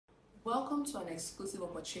Welcome to an exclusive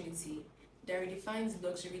opportunity that redefines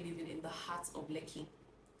luxury living in the heart of Lekki.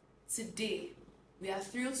 Today, we are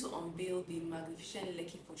thrilled to unveil the magnificent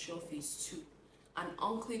Lekki Foreshore Phase 2, an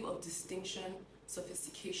enclave of distinction,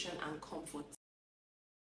 sophistication, and comfort.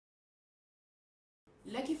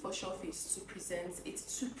 Lekki Foreshore Phase 2 presents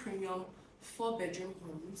its two premium 4-bedroom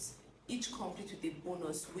homes, each complete with a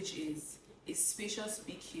bonus, which is a spacious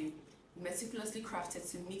BQ, meticulously crafted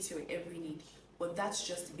to meet your every need. But that's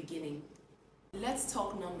just the beginning. Let's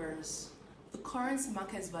talk numbers. The current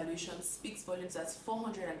market valuation speaks volumes at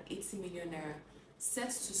 480 million naira, set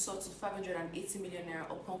to soar to 580 million naira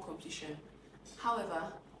upon completion.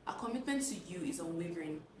 However, our commitment to you is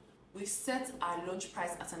unwavering. We've set our launch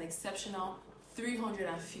price at an exceptional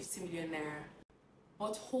 350 million naira.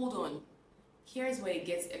 But hold on, here's where it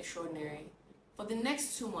gets extraordinary. For the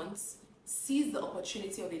next 2 months, seize the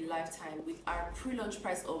opportunity of a lifetime with our pre-launch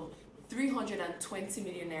price of 320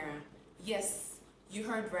 million naira. Yes, you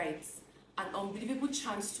heard right. An unbelievable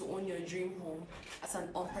chance to own your dream home at an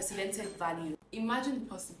unprecedented value. Imagine the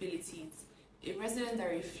possibilities. A residence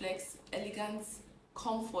that reflects elegance,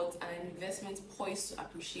 comfort, and an investment poised to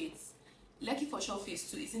appreciate. Lekki Foreshore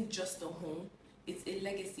Phase 2 isn't just a home, it's a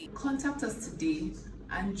legacy. Contact us today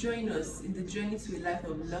and join us in the journey to a life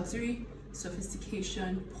of luxury,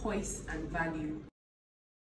 sophistication, poise, and value.